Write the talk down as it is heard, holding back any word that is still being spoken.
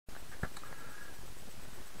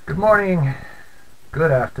Good morning,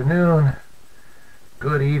 good afternoon,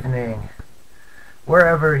 good evening,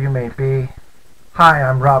 wherever you may be. Hi,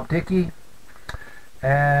 I'm Dickey,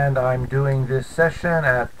 and I'm doing this session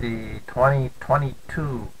at the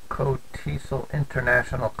 2022 TESOL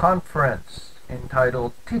International Conference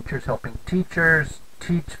entitled Teachers Helping Teachers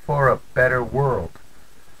Teach for a Better World.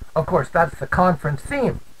 Of course, that's the conference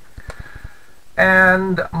theme.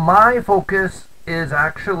 And my focus is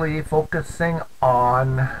actually focusing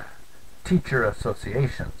on teacher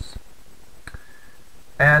associations.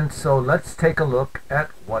 And so let's take a look at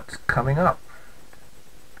what's coming up.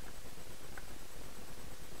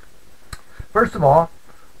 First of all,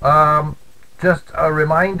 just a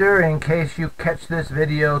reminder in case you catch this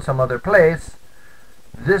video some other place,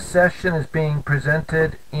 this session is being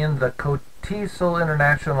presented in the TESOL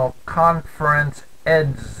International Conference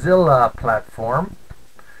Edzilla platform,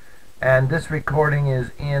 and this recording is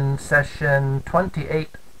in session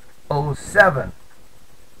 2807.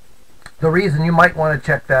 The reason you might want to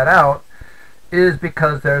check that out is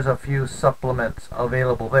because there's a few supplements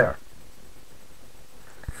available there.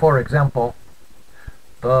 For example,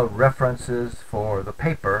 the references for the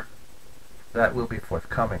paper that will be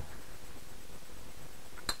forthcoming.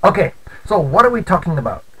 Okay, so what are we talking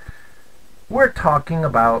about? We're talking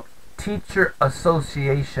about teacher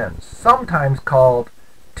associations, sometimes called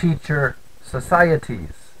teacher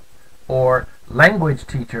societies or language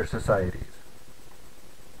teacher societies.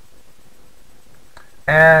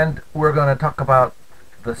 And we're going to talk about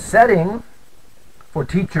the setting for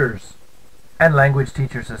teachers and language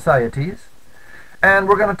teacher societies. And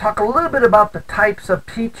we're going to talk a little bit about the types of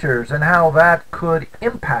teachers and how that could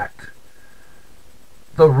impact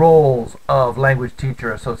the roles of language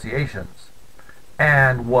teacher associations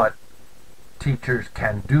and what teachers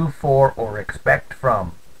can do for or expect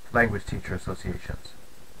from language teacher associations.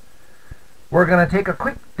 We're going to take a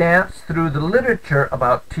quick dance through the literature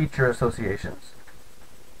about teacher associations.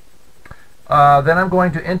 Then I'm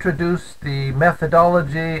going to introduce the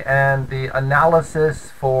methodology and the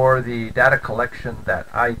analysis for the data collection that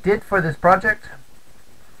I did for this project.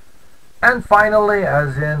 And finally,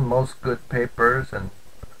 as in most good papers, and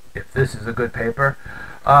if this is a good paper,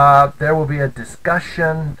 there will be a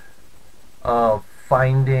discussion of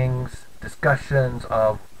findings, discussions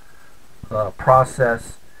of the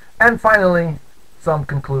process, and finally, some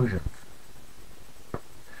conclusions.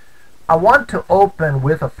 I want to open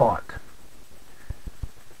with a thought.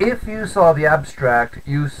 If you saw the abstract,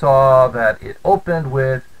 you saw that it opened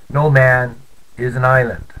with, "No man is an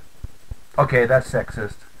island." Okay, that's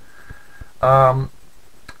sexist.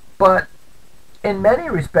 But in many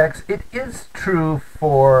respects, it is true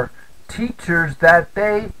for teachers that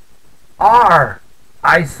they are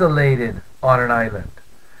isolated on an island.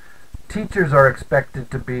 Teachers are expected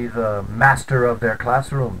to be the master of their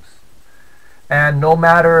classrooms. And no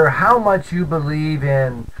matter how much you believe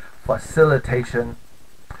in facilitation,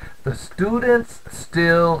 the students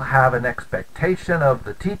still have an expectation of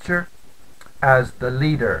the teacher as the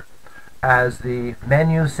leader, as the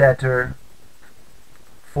menu setter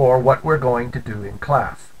for what we're going to do in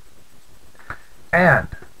class. And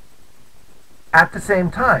at the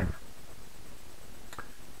same time,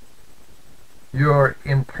 your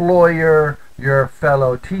employer, your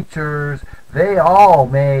fellow teachers, they all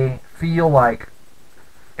may feel like,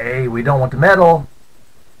 A, we don't want to meddle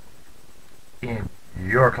in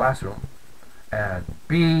your classroom, and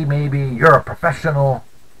B, maybe you're a professional,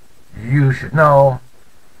 you should know.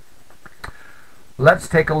 Let's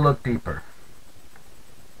take a look deeper.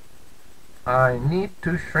 I need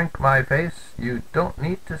to shrink my face. You don't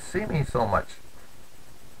need to see me so much.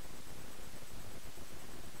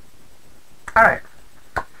 Alright,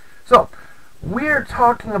 so we're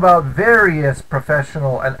talking about various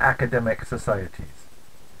professional and academic societies.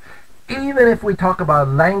 Even if we talk about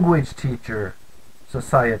language teacher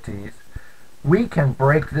societies, we can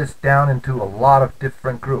break this down into a lot of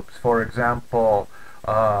different groups. For example,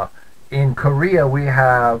 in Korea we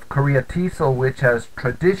have Korea TESOL, which has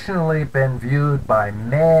traditionally been viewed by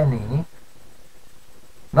many,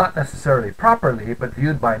 not necessarily properly, but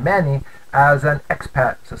viewed by many as an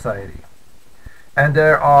expat society. And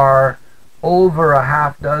there are over a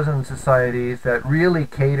half dozen societies that really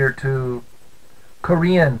cater to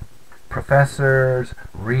Korean professors,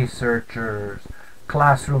 researchers,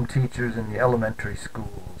 classroom teachers in the elementary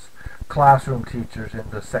schools, classroom teachers in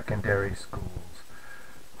the secondary schools,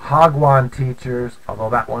 Hagwon teachers, although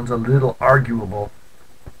that one's a little arguable.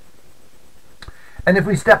 And if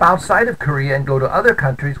we step outside of Korea and go to other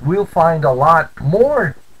countries, we'll find a lot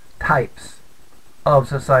more types of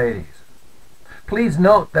societies. Please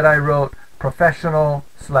note that I wrote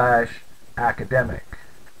professional/academic.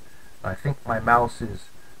 I think my mouse has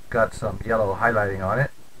got some yellow highlighting on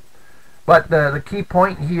it. But the key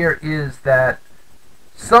point here is that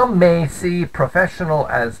some may see professional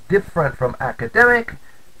as different from academic,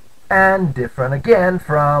 and different again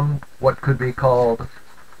from what could be called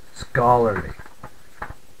scholarly.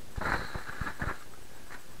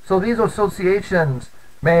 So these associations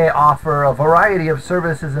may offer a variety of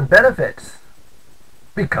services and benefits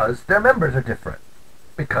because their members are different,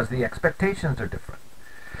 because the expectations are different.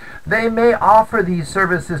 They may offer these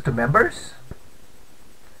services to members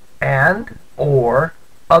and or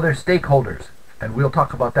other stakeholders, and we'll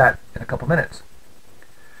talk about that in a couple minutes.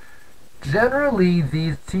 Generally,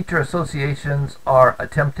 these teacher associations are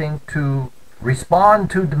attempting to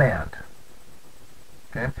respond to demand.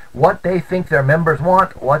 Okay? What they think their members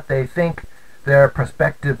want, what they think their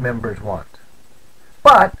prospective members want.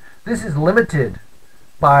 But this is limited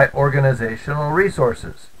by organizational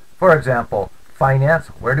resources. For example, finance,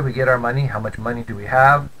 where do we get our money? How much money do we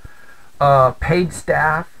have? Paid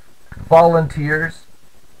staff, volunteers.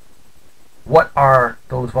 What are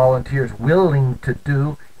those volunteers willing to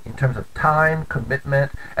do in terms of time,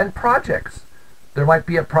 commitment, and projects? There might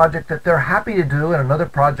be a project that they're happy to do and another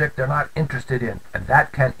project they're not interested in, and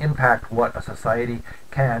that can impact what a society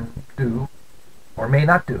can do or may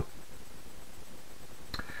not do.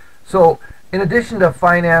 So, in addition to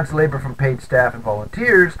finance, labor from paid staff, and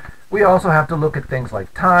volunteers, we also have to look at things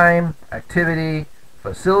like time, activity,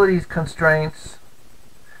 facilities constraints,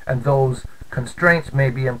 and those constraints may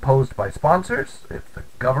be imposed by sponsors. If the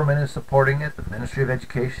government is supporting it, the Ministry of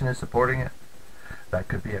Education is supporting it, that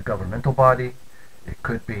could be a governmental body, it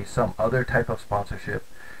could be some other type of sponsorship,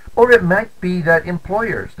 or it might be that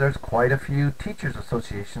employers, there's quite a few teachers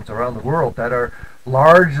associations around the world that are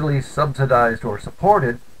largely subsidized or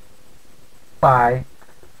supported by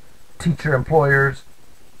teacher employers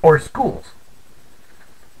or schools.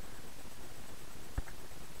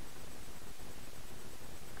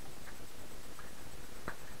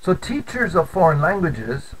 So teachers of foreign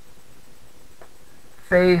languages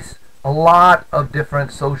face a lot of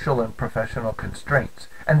different social and professional constraints,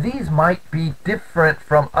 and these might be different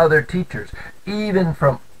from other teachers, even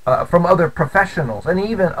from other professionals, and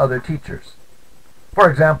even other teachers. For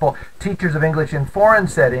example, teachers of English in foreign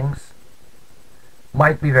settings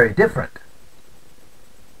might be very different.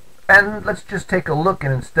 And let's just take a look,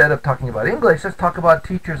 and instead of talking about English, let's talk about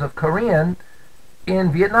teachers of Korean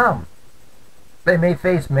in Vietnam. They may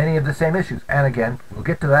face many of the same issues, and again, we'll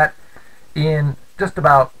get to that in just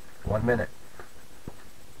about 1 minute.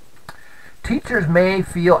 Teachers may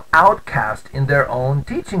feel outcast in their own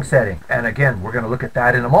teaching setting, and again, we're going to look at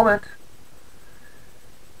that in a moment.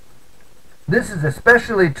 This is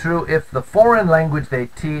especially true if the foreign language they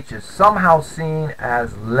teach is somehow seen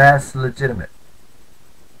as less legitimate.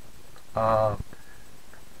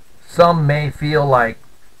 Some may feel like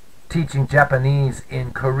teaching Japanese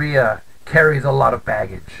in Korea carries a lot of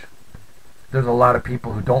baggage. There's a lot of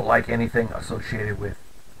people who don't like anything associated with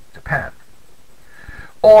Japan.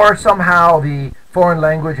 Or somehow the foreign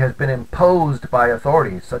language has been imposed by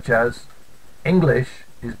authorities, such as English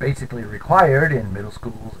is basically required in middle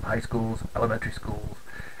schools, and high schools, and elementary schools.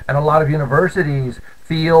 And a lot of universities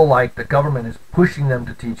feel like the government is pushing them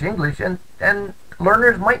to teach English, and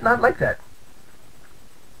learners might not like that.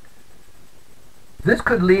 This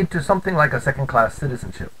could lead to something like a second-class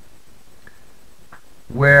citizenship,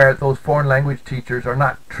 where those foreign language teachers are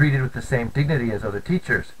not treated with the same dignity as other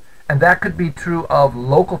teachers. And that could be true of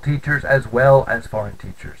local teachers as well as foreign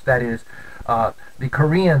teachers. That is, the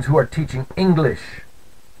Koreans who are teaching English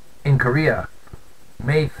in Korea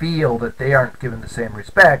may feel that they aren't given the same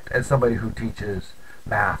respect as somebody who teaches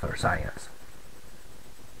math or science.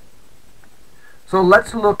 So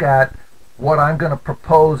let's look at what I'm going to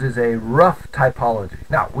propose is a rough typology.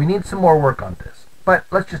 Now, we need some more work on this, but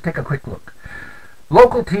let's just take a quick look.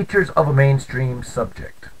 Local teachers of a mainstream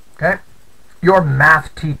subject. Okay? Your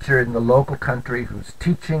math teacher in the local country who's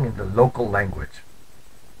teaching in the local language.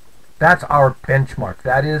 That's our benchmark.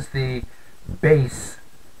 That is the base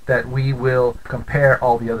that we will compare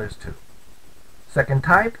all the others to. Second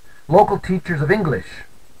type, local teachers of English,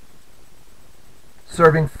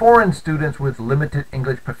 serving foreign students with limited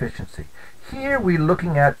English proficiency. Here we're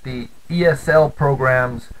looking at the ESL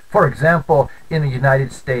programs, for example, in the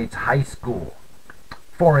United States high school,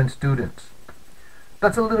 foreign students.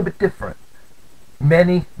 That's a little bit different.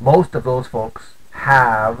 Most of those folks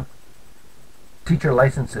have teacher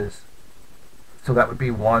licenses, so that would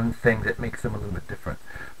be one thing that makes them a little bit different.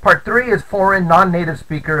 Part 3 is foreign non-native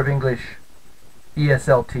speaker of English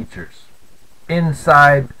ESL teachers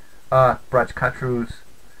inside Brajkatru's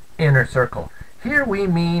inner circle. Here we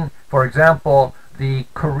mean, for example, the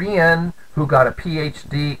Korean who got a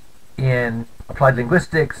PhD in applied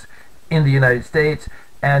linguistics in the United States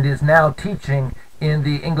and is now teaching in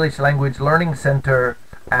the English Language Learning Center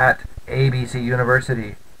at ABC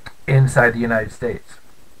University inside the United States.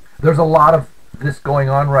 There's a lot of this going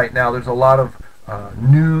on right now. There's a lot of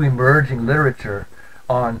new emerging literature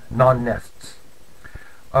on non-nests.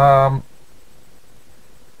 So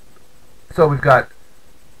we've got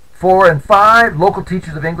 4 and 5, local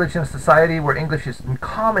teachers of English in a society where English is in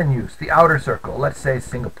common use, the outer circle, let's say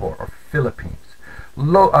Singapore or Philippines.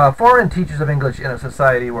 Foreign teachers of English in a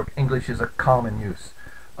society where English is a common use.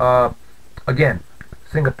 Again,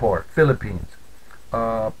 Singapore, Philippines,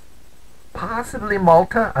 possibly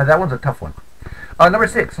Malta. That one's a tough one. Number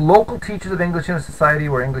 6, local teachers of English in a society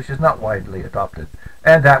where English is not widely adopted.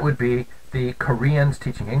 And that would be the Koreans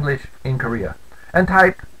teaching English in Korea. And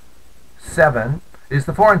type 7 is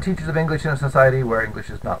the foreign teachers of English in a society where English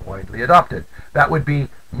is not widely adopted. That would be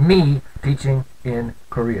me teaching in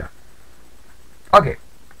Korea. Okay,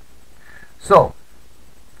 so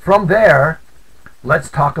from there, let's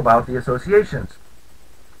talk about the associations.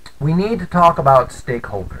 We need to talk about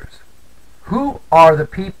stakeholders. Who are the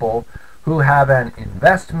people who have an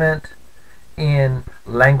investment in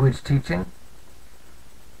language teaching?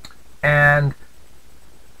 And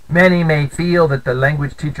many may feel that the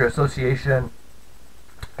Language Teacher Association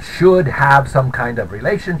should have some kind of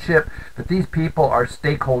relationship, that these people are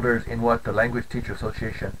stakeholders in what the Language Teacher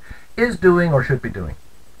Association is doing or should be doing.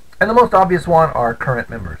 And the most obvious one are current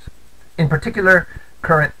members. In particular,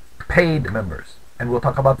 current paid members. And we'll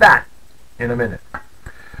talk about that in a minute.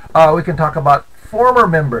 We can talk about former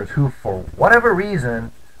members who, for whatever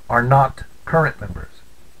reason, are not current members.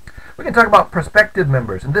 We can talk about prospective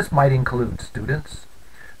members, and this might include students.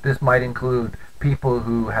 This might include people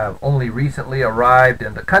who have only recently arrived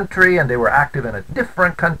in the country and they were active in a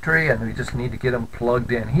different country and we just need to get them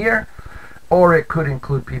plugged in here. Or it could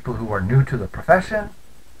include people who are new to the profession,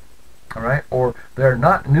 all right? Or they're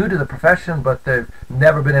not new to the profession, but they've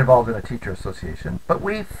never been involved in a teacher association, but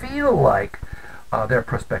we feel like they're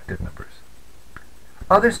prospective members.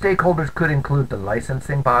 Other stakeholders could include the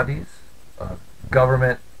licensing bodies,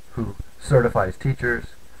 government who certifies teachers,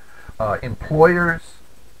 employers,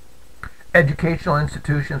 educational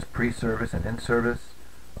institutions, pre-service and in-service,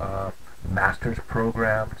 master's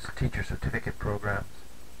programs, teacher certificate programs.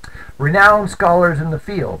 Renowned scholars in the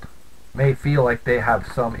field may feel like they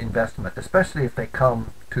have some investment, especially if they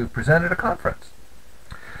come to present at a conference.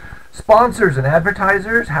 Sponsors and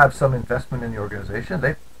advertisers have some investment in the organization.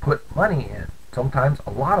 They put money in, sometimes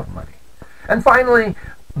a lot of money. And finally,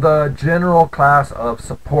 the general class of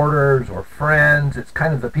supporters or friends. It's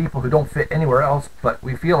kind of the people who don't fit anywhere else, but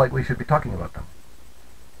we feel like we should be talking about them.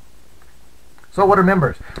 So what are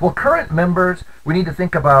members? Well, current members, we need to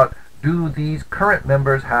think about, do these current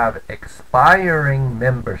members have expiring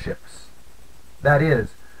memberships? That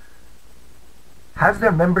is, has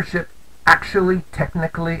their membership actually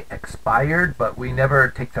technically expired, but we never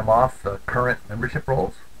take them off the current membership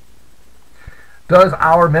rolls? Does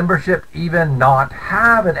our membership even not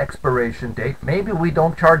have an expiration date? Maybe we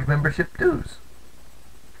don't charge membership dues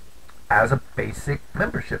as a basic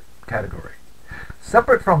membership category.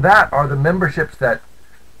 Separate from that are the memberships that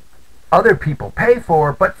other people pay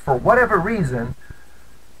for, but for whatever reason,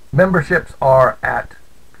 memberships are at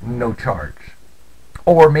no charge,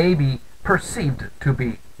 or maybe perceived to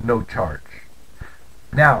be no charge.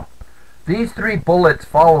 Now, these 3 bullets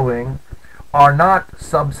following are not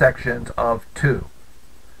subsections of 2.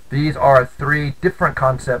 These are 3 different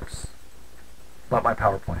concepts, but my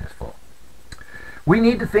PowerPoint is full. We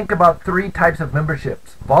need to think about 3 types of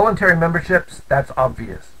memberships. Voluntary memberships, that's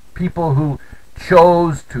obvious. People who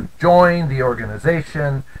chose to join the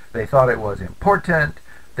organization, they thought it was important,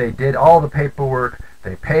 they did all the paperwork,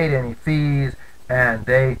 they paid any fees, and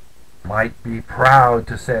they might be proud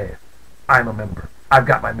to say, I'm a member. I've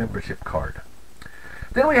got my membership card.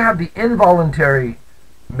 Then we have the involuntary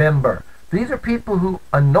member. These are people who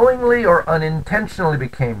unknowingly or unintentionally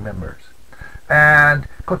became members. And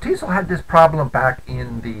TESOL had this problem back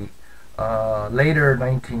in the later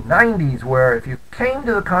 1990s, where if you came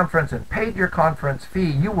to the conference and paid your conference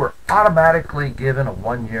fee, you were automatically given a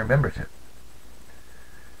 1-year membership.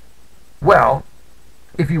 Well,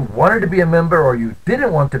 if you wanted to be a member or you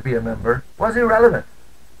didn't want to be a member was irrelevant.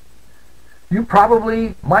 You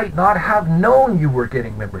probably might not have known you were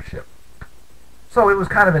getting membership. So it was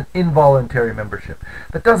kind of an involuntary membership.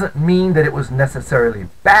 That doesn't mean that it was necessarily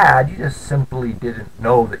bad, you just simply didn't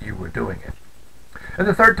know that you were doing it. And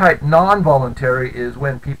the third type, non-voluntary, is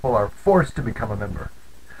when people are forced to become a member.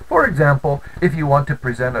 For example, if you want to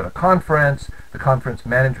present at a conference, the conference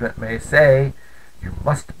management may say, You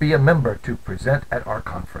must be a member to present at our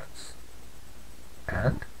conference.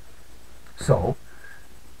 And so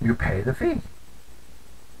you pay the fee.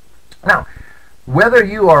 Now, whether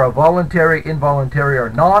you are a voluntary, involuntary, or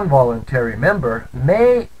non-voluntary member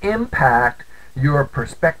may impact your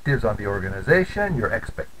perspectives on the organization, your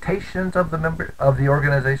expectations of the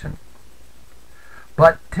organization.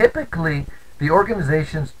 But typically, the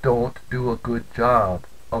organizations don't do a good job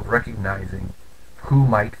of recognizing who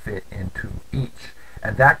might fit into each,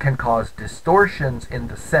 and that can cause distortions in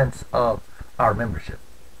the sense of our membership.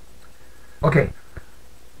 Okay,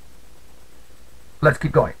 let's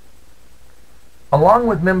keep going. Along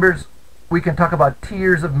with members, we can talk about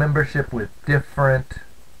tiers of membership with different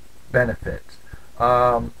benefits.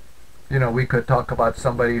 We could talk about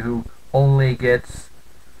somebody who only gets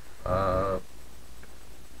the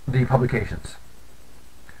publications,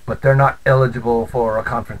 but they're not eligible for a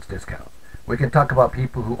conference discount. We can talk about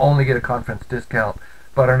people who only get a conference discount,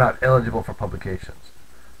 but are not eligible for publications.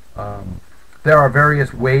 There are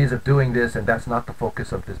various ways of doing this, and that's not the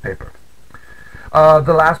focus of this paper.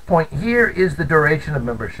 The last point here is the duration of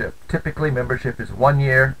membership. Typically, membership is 1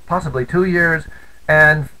 year, possibly 2 years,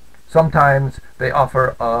 and sometimes they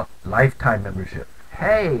offer a lifetime membership.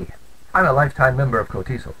 Hey, I'm a lifetime member of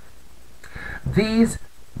TESOL. These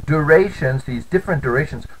durations, these different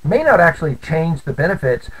durations, may not actually change the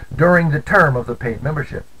benefits during the term of the paid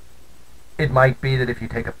membership. It might be that if you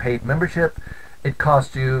take a paid membership, it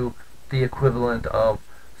costs you the equivalent of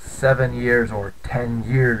 7 years or 10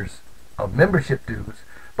 years of membership dues,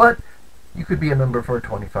 but you could be a member for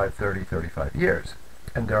 25, 30, 35 years.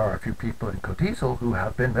 And there are a few people in TESOL who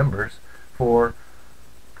have been members for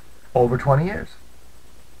over 20 years.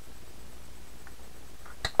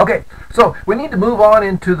 Okay, so we need to move on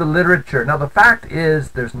into the literature. Now the fact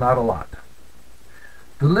is there's not a lot.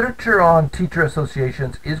 The literature on teacher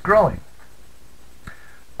associations is growing.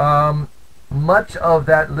 Much of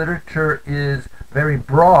that literature is very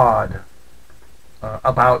broad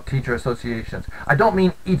about teacher associations. I don't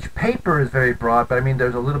mean each paper is very broad, but I mean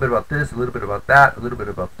there's a little bit about this, a little bit about that, a little bit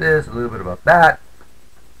about this, a little bit about that.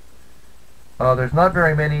 There's not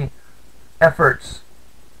very many efforts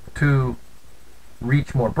to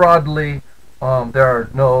reach more broadly. There are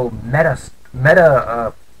no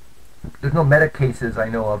there's no meta cases I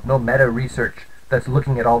know of, no meta research that's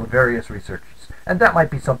looking at all the various researches, and that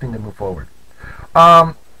might be something to move forward.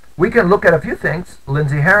 We can look at a few things.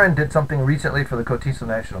 Lindsay Herron did something recently for the TESOL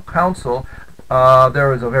National Council. There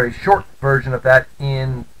was a very short version of that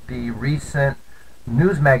in the recent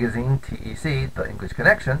news magazine, TEC, the English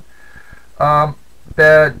Connection.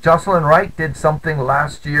 Jocelyn Wright did something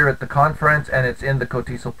last year at the conference, and it's in the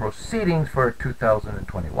TESOL proceedings for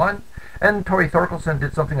 2021. And Tori Thorkelson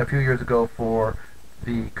did something a few years ago for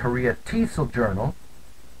the Korea TESOL Journal.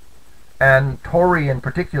 And Tori in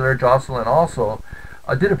particular, Jocelyn also,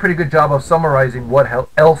 did a pretty good job of summarizing what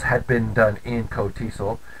else had been done in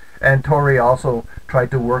TESOL. And Tori also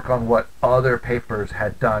tried to work on what other papers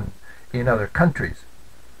had done in other countries.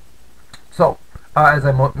 So, as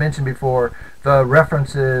I mentioned before, the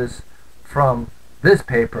references from this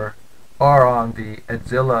paper are on the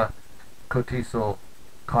Edzilla TESOL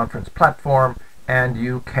conference platform, and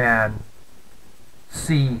you can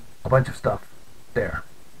see a bunch of stuff there.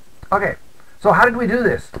 Okay, so how did we do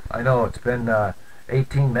this? I know it's been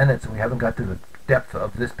 18 minutes and we haven't got to the depth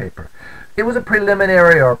of this paper. It was a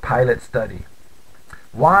preliminary or pilot study.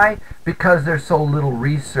 Why? Because there's so little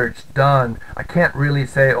research done. I can't really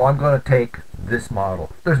say, oh, I'm going to take this model.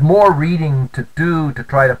 There's more reading to do to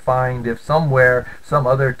try to find if somewhere some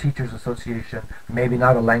other teachers association, maybe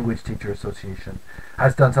not a language teacher association,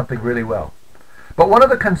 has done something really well. But one of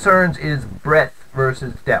the concerns is breadth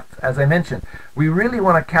versus depth. As I mentioned, we really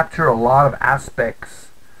want to capture a lot of aspects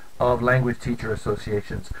of language teacher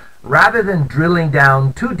associations rather than drilling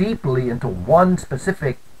down too deeply into one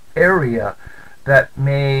specific area that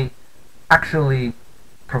may actually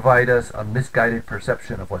provide us a misguided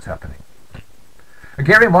perception of what's happening.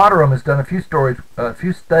 Gary Motterum has done a few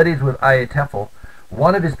studies with IATEFL.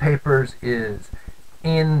 One of his papers is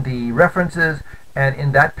in the references, and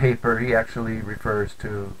in that paper he actually refers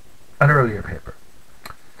to an earlier paper.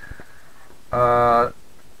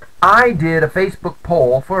 I did a Facebook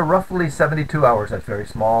poll for roughly 72 hours. That's very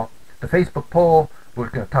small. The Facebook poll we're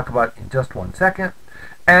going to talk about in just 1 second.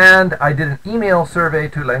 And I did an email survey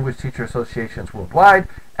to language teacher associations worldwide,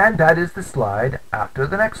 and that is the slide after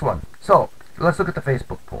the next one. So let's look at the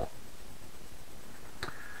Facebook poll.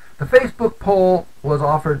 The Facebook poll was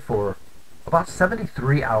offered for about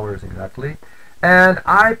 73 hours exactly, and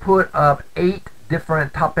I put up 8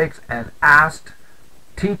 different topics and asked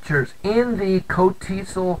teachers in the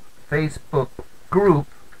TESOL Facebook group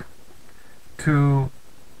to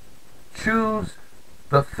choose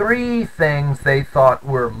the 3 things they thought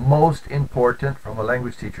were most important from a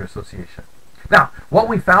language teacher association. Now, what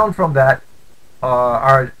we found from that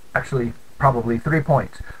are actually probably 3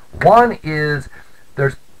 points. One is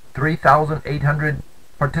there's 3,800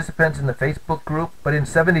 participants in the Facebook group, but in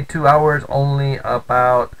 72 hours only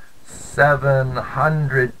about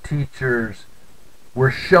 700 teachers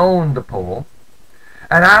were shown the poll.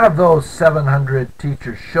 And out of those 700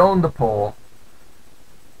 teachers shown the poll,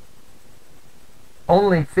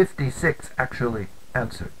 only 56 actually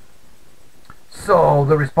answered. So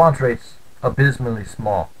the response rate's abysmally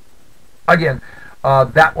small. Again,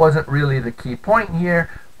 that wasn't really the key point here.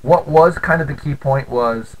 What was kind of the key point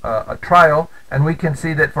was a trial, and we can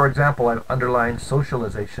see that, for example, I've underlined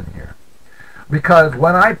socialization here. Because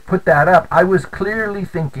when I put that up, I was clearly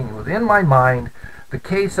thinking, it was in my mind, the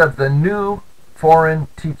case of the new foreign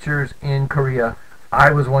teachers in Korea.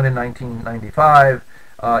 I was one in 1995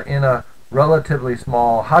 in a relatively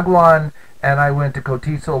small hagwon, and I went to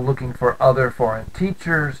TESOL looking for other foreign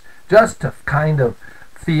teachers just to kind of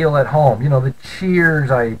feel at home. You know, the cheers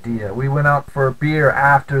idea. We went out for a beer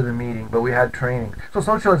after the meeting, but we had training. So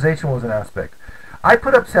socialization was an aspect. I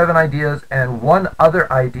put up 7 ideas, and 1 other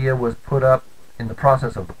idea was put up in the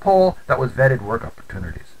process of the poll. That was vetted work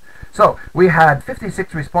opportunities. So we had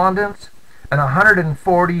 56 respondents and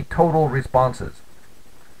 140 total responses.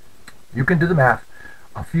 You can do the math.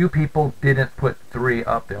 A few people didn't put 3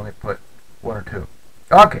 up. They only put 1 or 2.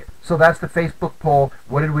 Okay, so that's the Facebook poll.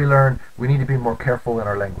 What did we learn? We need to be more careful in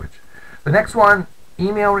our language. The next one,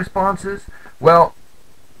 email responses. Well,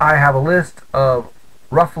 I have a list of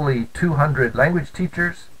roughly 200 language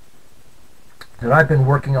teachers that I've been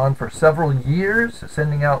working on for several years,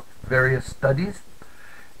 sending out various studies.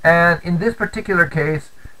 And in this particular case,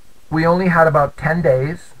 we only had about 10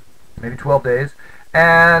 days, maybe 12 days,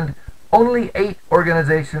 and only 9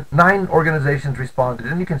 organizations responded,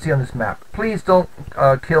 and you can see on this map. Please don't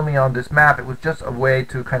kill me on this map. It was just a way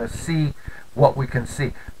to kind of see what we can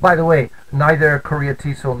see. By the way, neither Korea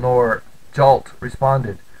TESOL nor JALT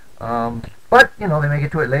responded. But, you know, they may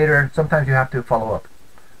get to it later. Sometimes you have to follow up.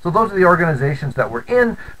 So those are the organizations that were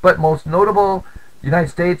in, but most notable, United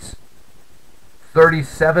States,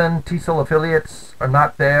 37 TESOL affiliates are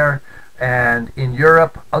not there. And in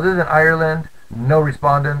Europe, other than Ireland, no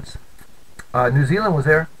respondents. New Zealand was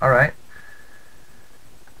there. All right.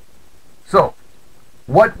 So,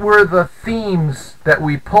 what were the themes that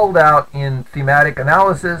we pulled out in thematic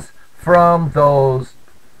analysis from those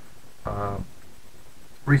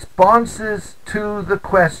responses to the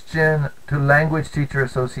question to language teacher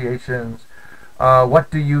associations?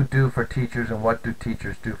 What do you do for teachers, and what do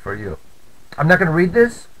teachers do for you? I'm not going to read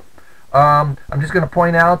this. I'm just going to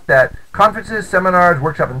point out that conferences, seminars,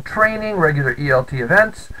 workshop and training, regular ELT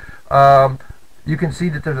events. You can see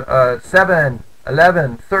that there's 7,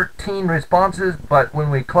 11, 13 responses, but when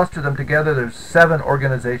we cluster them together, there's 7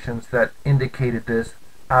 organizations that indicated this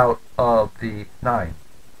out of the 9.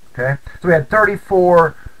 Okay, so we had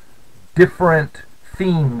 34 different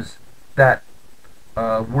themes that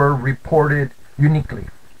were reported uniquely.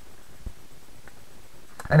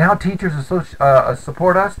 And how teachers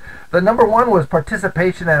support us. The number 1 was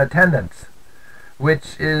participation and attendance,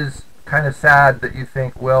 which is kind of sad that you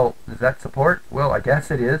think, well, is that support? Well, I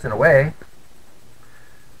guess it is in a way.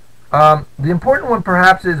 The important one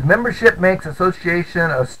perhaps is membership makes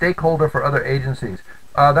association a stakeholder for other agencies.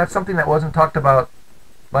 That's something that wasn't talked about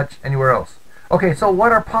much anywhere else. Okay, so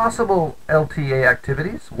what are possible LTA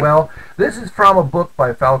activities? Well, this is from a book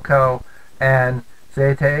by Falco and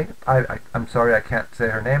Zete. I'm sorry, I can't say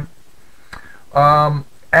her name.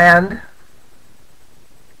 And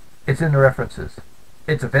it's in the references.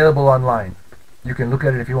 It's available online. You can look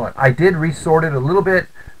at it if you want. I did resort it a little bit,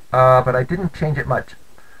 but I didn't change it much.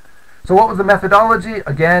 So what was the methodology?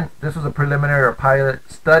 Again, this was a preliminary or pilot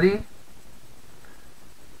study.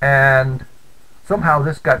 And somehow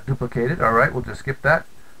this got duplicated. All right, we'll just skip that.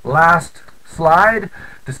 Last slide,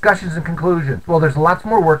 discussions and conclusions. Well, there's lots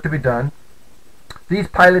more work to be done. These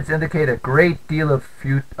pilots indicate a great deal of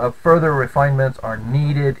further refinements are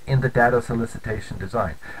needed in the data solicitation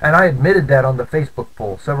design. And I admitted that on the Facebook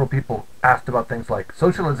poll. Several people asked about things like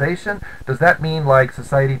socialization. Does that mean like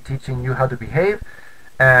society teaching you how to behave?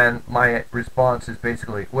 And my response is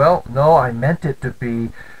basically, well, no, I meant it to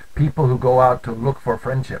be people who go out to look for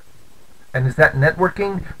friendship. And is that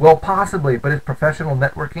networking? Well, possibly, but is professional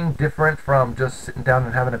networking different from just sitting down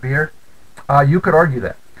and having a beer? You could argue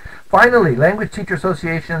that. Finally, language teacher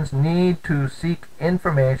associations need to seek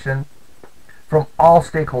information from all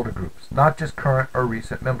stakeholder groups, not just current or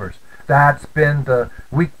recent members. That's been the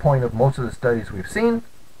weak point of most of the studies we've seen.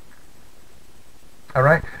 All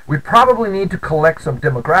right. We probably need to collect some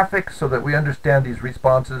demographics so that we understand these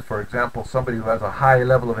responses. For example, somebody who has a high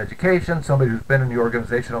level of education, somebody who's been in the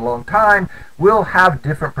organization a long time, will have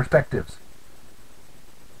different perspectives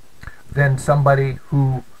than somebody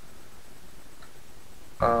who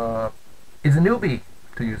is a newbie,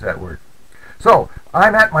 to use that word. So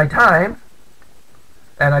I'm at my time,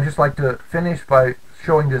 and I'd just like to finish by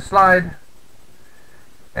showing this slide.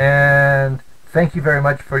 And thank you very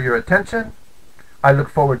much for your attention. I look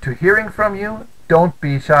forward to hearing from you. Don't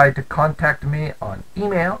be shy to contact me on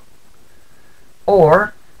email.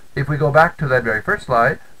 Or, if we go back to that very first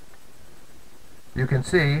slide, you can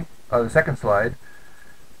see, the second slide,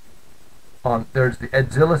 there's the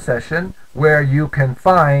Edzilla session where you can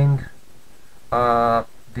find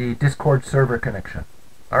the Discord server connection.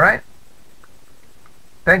 All right?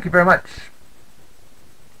 Thank you very much.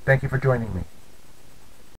 Thank you for joining me.